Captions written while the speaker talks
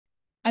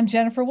I'm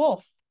Jennifer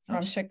Wolf I'm,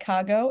 from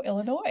Chicago,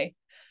 Illinois.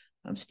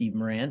 I'm Steve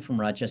Moran from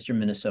Rochester,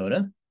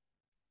 Minnesota.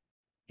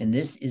 And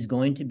this is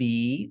going to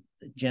be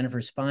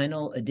Jennifer's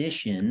final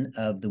edition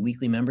of the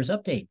weekly members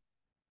update.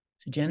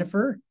 So,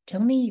 Jennifer, tell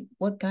me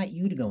what got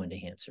you to go into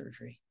hand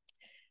surgery?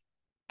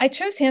 I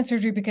chose hand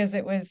surgery because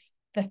it was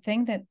the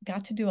thing that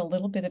got to do a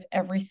little bit of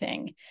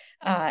everything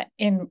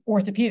in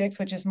orthopedics,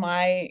 which is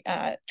my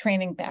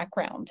training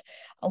background.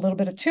 A little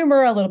bit of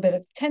tumor, a little bit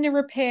of tendon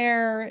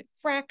repair,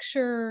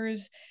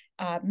 fractures,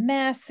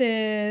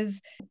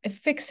 masses,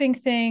 fixing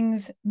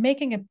things,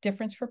 making a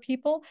difference for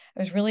people. I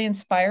was really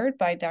inspired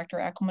by Dr.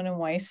 Ackelman and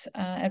Weiss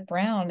at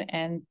Brown,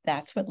 and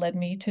that's what led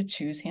me to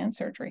choose hand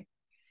surgery.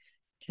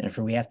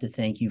 Jennifer, we have to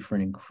thank you for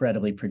an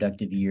incredibly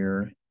productive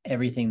year,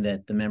 everything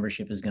that the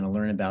membership is going to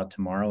learn about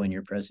tomorrow in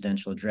your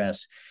presidential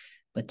address.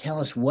 But tell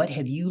us, what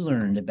have you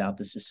learned about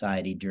the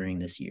society during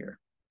this year?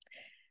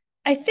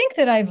 I think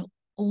that I've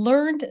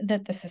learned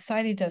that the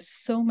society does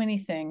so many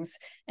things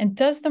and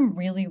does them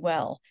really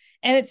well.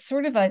 And it's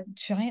sort of a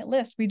giant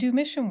list. We do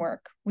mission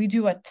work. We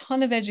do a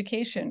ton of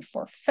education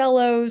for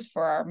fellows,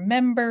 for our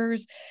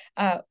members.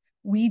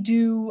 We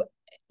do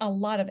a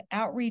lot of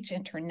outreach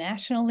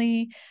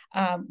internationally.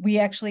 We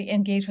actually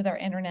engage with our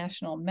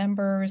international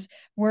members.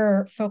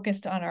 We're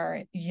focused on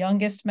our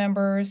youngest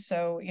members.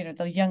 So,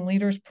 the Young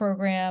Leaders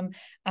Program,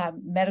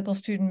 medical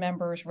student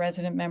members,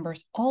 resident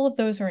members, all of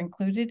those are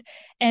included.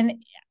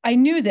 And I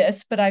knew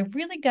this, but I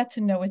really got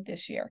to know it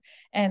this year.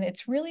 And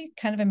it's really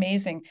kind of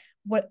amazing.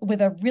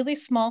 With a really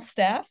small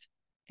staff,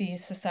 the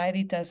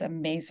society does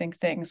amazing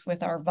things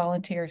with our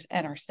volunteers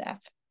and our staff.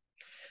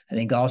 I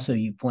think also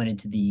you've pointed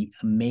to the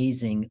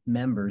amazing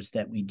members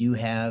that we do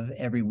have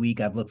every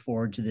week. I've looked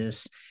forward to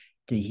this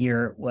to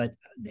hear what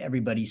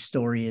everybody's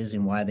story is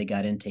and why they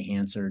got into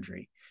hand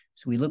surgery.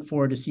 So we look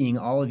forward to seeing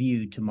all of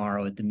you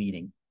tomorrow at the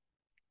meeting.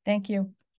 Thank you.